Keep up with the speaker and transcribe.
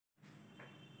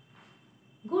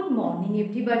Good morning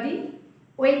everybody.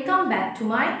 Welcome back to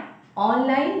my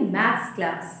online maths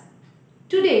class.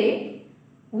 Today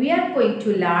we are going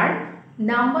to learn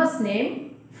numbers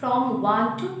name from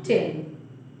 1 to 10.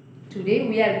 Today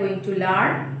we are going to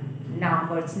learn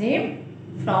numbers name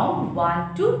from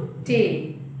 1 to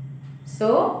 10.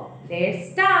 So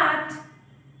let's start.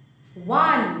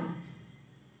 1.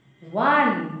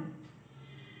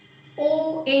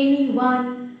 Oh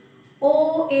anyone,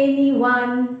 oh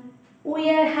anyone.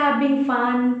 We are having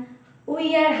fun.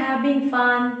 We are having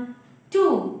fun.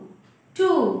 2.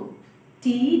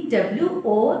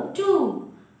 T-W-O,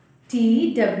 2.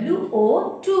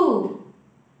 T-W-O, 2.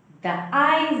 The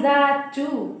eyes are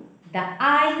 2. The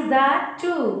eyes are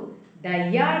 2.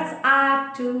 The ears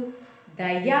are 2.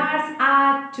 The ears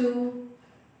are 2.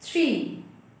 3.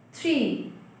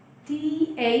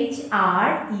 T-H-R-E-E,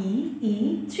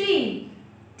 3.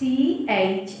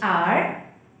 T-H-R-E-E,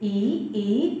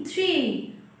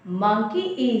 3.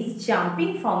 Monkey is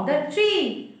jumping from the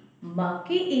tree.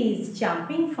 Monkey is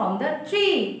jumping from the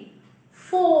tree.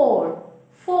 4.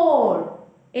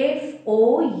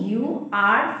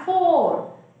 F-O-U-R,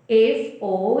 4.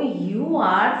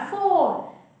 F-O-U-R,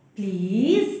 4.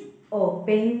 Please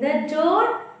open the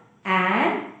door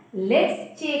and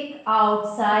let's check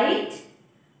outside.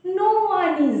 No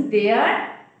one is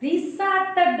there. Please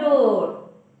shut the door.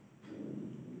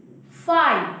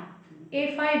 5.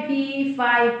 F-I-V,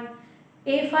 5.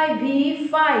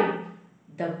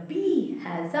 The bee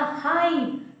has a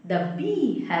hive. The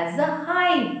bee has a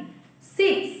hive.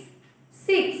 6.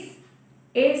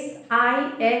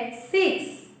 S-I-X,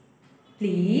 6.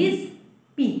 Please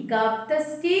pick up the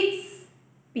sticks.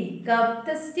 Pick up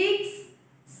the sticks.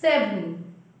 7.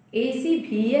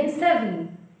 A-C-V-N,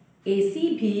 7.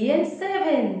 A-C-V-N,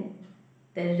 7.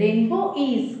 The rainbow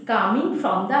is coming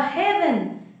from the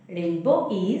heaven. Rainbow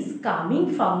is coming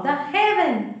from the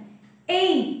heaven.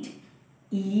 8.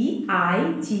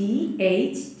 E-I-G-H-T,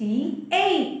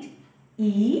 8.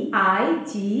 E-I-G-H-T,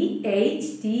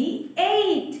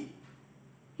 8.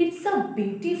 It's a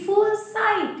beautiful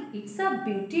sight. It's a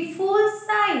beautiful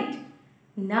sight.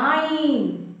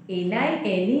 9.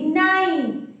 N-I-N-E,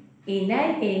 9.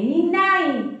 N-I-N-E,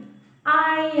 9.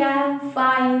 I am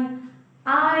fine.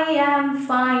 I am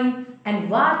fine. And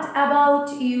what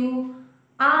about you?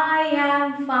 I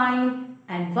am fine.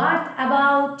 And what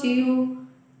about you?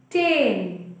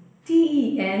 10.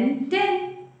 T-E-N,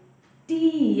 10.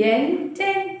 T-E-N,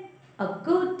 10. A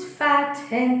good fat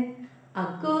hen.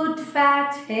 A good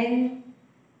fat hen.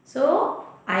 So,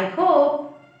 I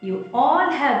hope you all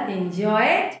have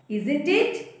enjoyed, isn't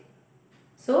it?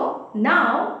 So,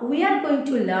 now we are going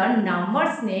to learn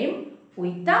numbers name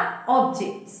with the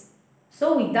objects.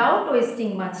 So, without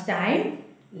wasting much time,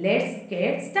 let's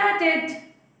get started.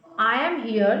 I am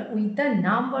here with the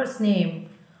numbers name.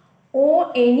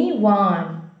 O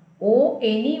anyone,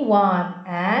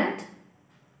 and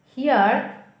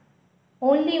here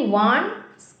only one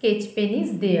sketch pen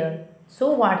is there.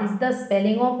 So what is the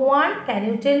spelling of 1? Can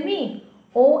you tell me?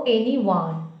 O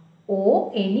anyone.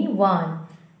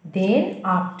 Then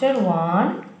after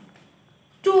 1,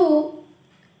 2.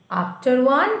 After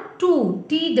 1, 2.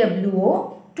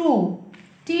 T-W-O, 2.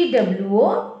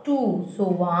 T-W-O, 2. So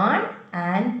 1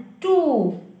 and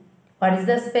 2. What is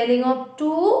the spelling of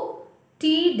 2?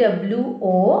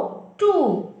 T-W-O,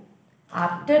 2.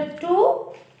 After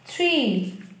 2,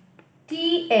 3.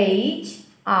 T-H-R-E-E,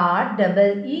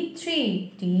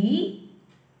 3.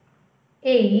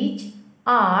 T-H-R-E-E,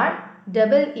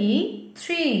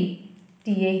 3.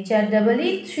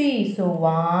 T-H-R-E-E, 3. So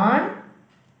 1,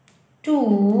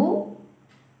 2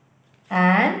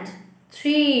 and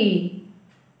 3.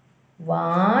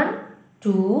 1,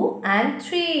 2 and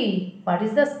 3. What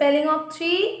is the spelling of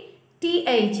 3?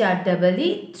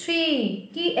 T-H-R-E-E, 3.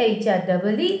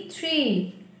 T-H-R-E-E,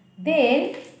 3.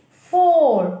 Then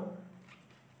 4.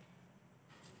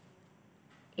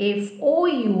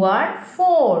 F-O-U-R,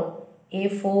 4.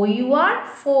 F-O-U-R,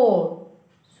 4.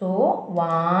 So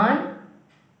 1,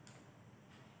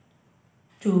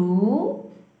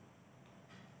 2,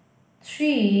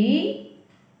 3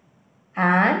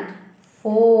 and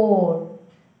 4.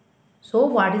 So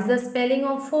what is the spelling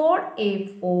of 4?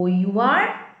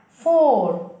 F-O-U-R,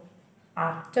 4.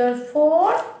 After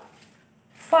 4,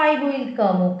 5 will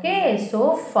come, okay?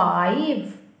 So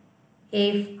 5.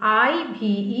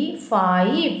 F-I-V-E,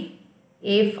 5.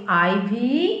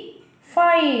 F-I-V-E,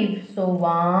 5. So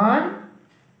 1,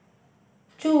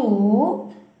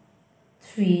 2,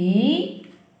 3,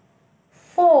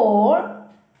 4.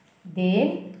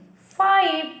 Then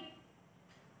 5.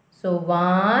 So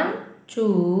 1,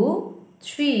 2,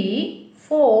 3,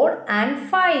 4 and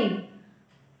 5.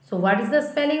 So what is the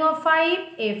spelling of 5?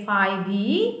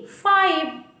 F-I-V, 5.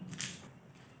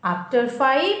 After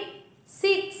 5,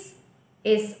 6.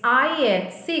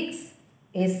 S-I-X, 6.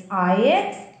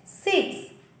 S-I-X,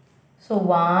 6. So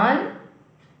 1,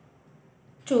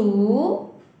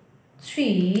 2,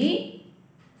 3,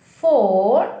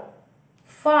 4,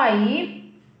 5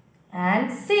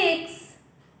 and 6.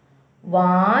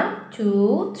 1,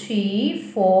 2,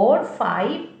 3, 4,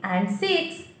 5 and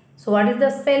 6. So what is the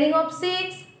spelling of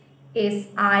 6?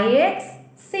 S-I-X,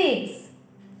 6.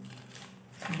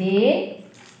 Then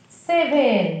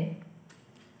 7.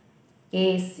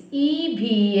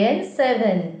 S-E-V-N,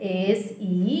 7.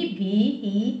 S-E-V-E-N,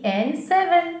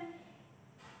 7.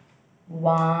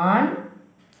 1,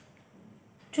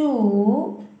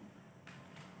 2,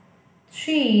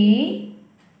 3,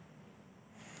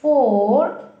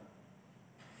 4,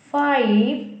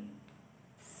 5,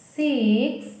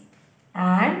 6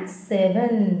 and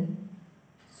 7.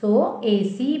 So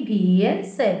A-C-B-N,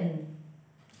 7.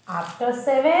 After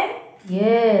 7,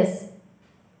 yes,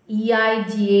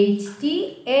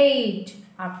 E-I-G-H-T, 8.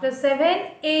 After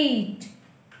 7, 8.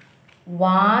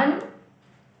 1,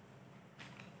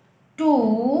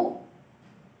 2,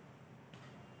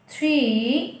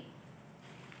 3,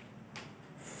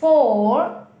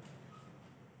 4,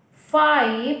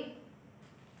 5,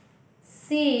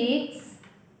 6,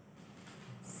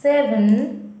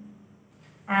 7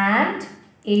 and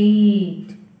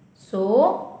 8.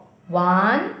 So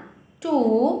 1,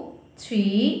 2,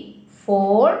 3,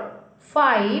 4,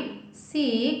 5,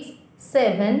 6,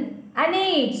 7 and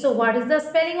 8. So what is the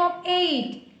spelling of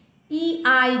 8?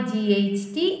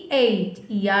 E-I-G-H-T, 8.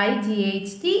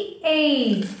 E-I-G-H-T,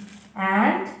 8.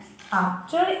 And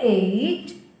after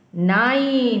 8,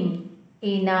 9.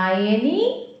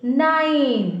 N-I-N-E,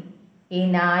 9.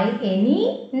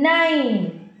 N-I-N-E,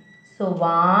 9. So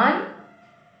 1,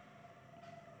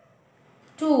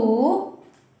 2,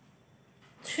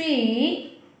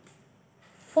 3,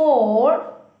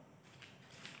 4,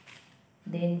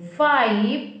 then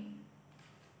 5,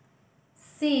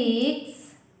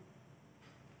 6,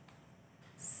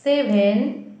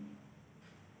 7,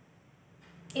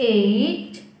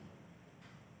 8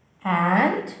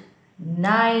 and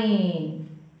 9.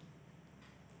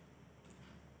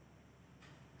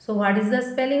 So what is the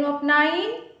spelling of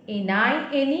 9?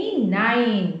 N-I-N-E,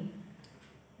 9.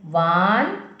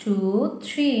 1, 2,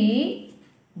 3,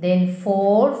 then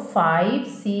 4, 5,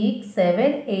 6,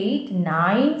 7, 8,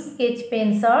 9 sketch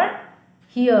pens are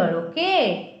here.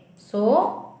 Okay.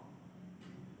 So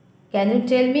can you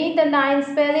tell me the 9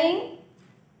 spelling?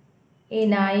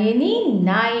 N-I-N-E,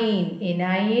 9.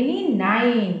 N-I-N-E,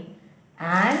 9.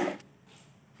 And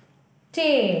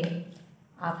 10.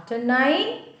 After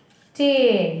 9,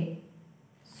 10.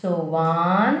 So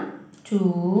 1,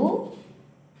 2,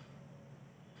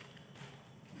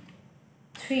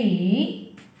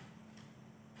 3,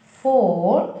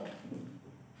 4,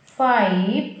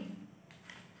 5,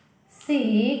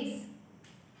 6,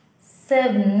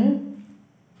 7,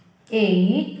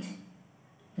 8,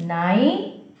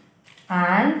 9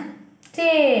 and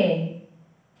 10.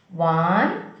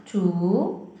 1,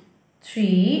 2,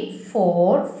 3,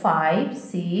 4, 5,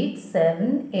 6,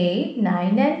 7, 8,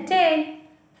 9 and 10.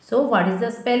 So what is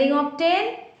the spelling of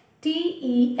 10?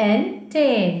 T-E-N,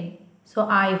 10. So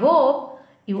I hope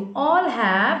you all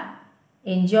have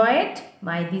enjoyed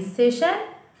this session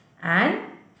and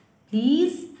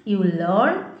please you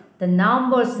learn the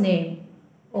numbers name.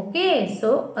 Okay,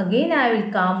 so again I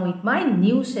will come with my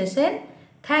new session.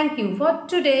 Thank you for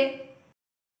today.